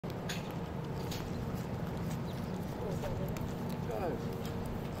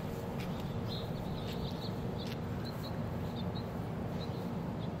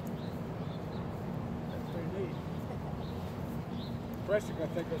First, you're going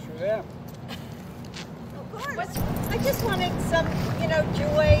to take us through them. Of course. I just wanted some,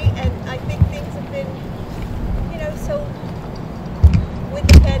 joy, and I think things have been, so with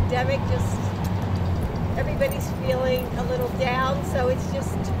the pandemic, just everybody's feeling a little down, so it's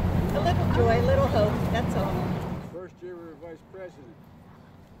just a little joy, a little hope, that's all. First year we were vice president.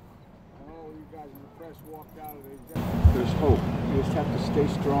 And all you guys in the press walked out of the executive. There's hope. You just have to stay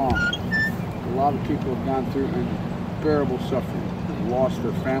strong. A lot of people have gone through unbearable suffering. Lost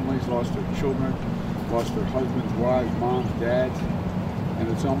their families, lost their children, lost their husbands, wives, moms, dads, and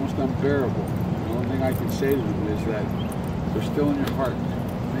it's almost unbearable. The only thing I can say to them is that they're still in your heart.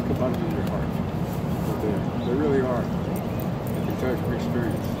 Think about them in your heart. But they really are. I can tell you from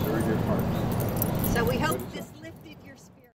experience.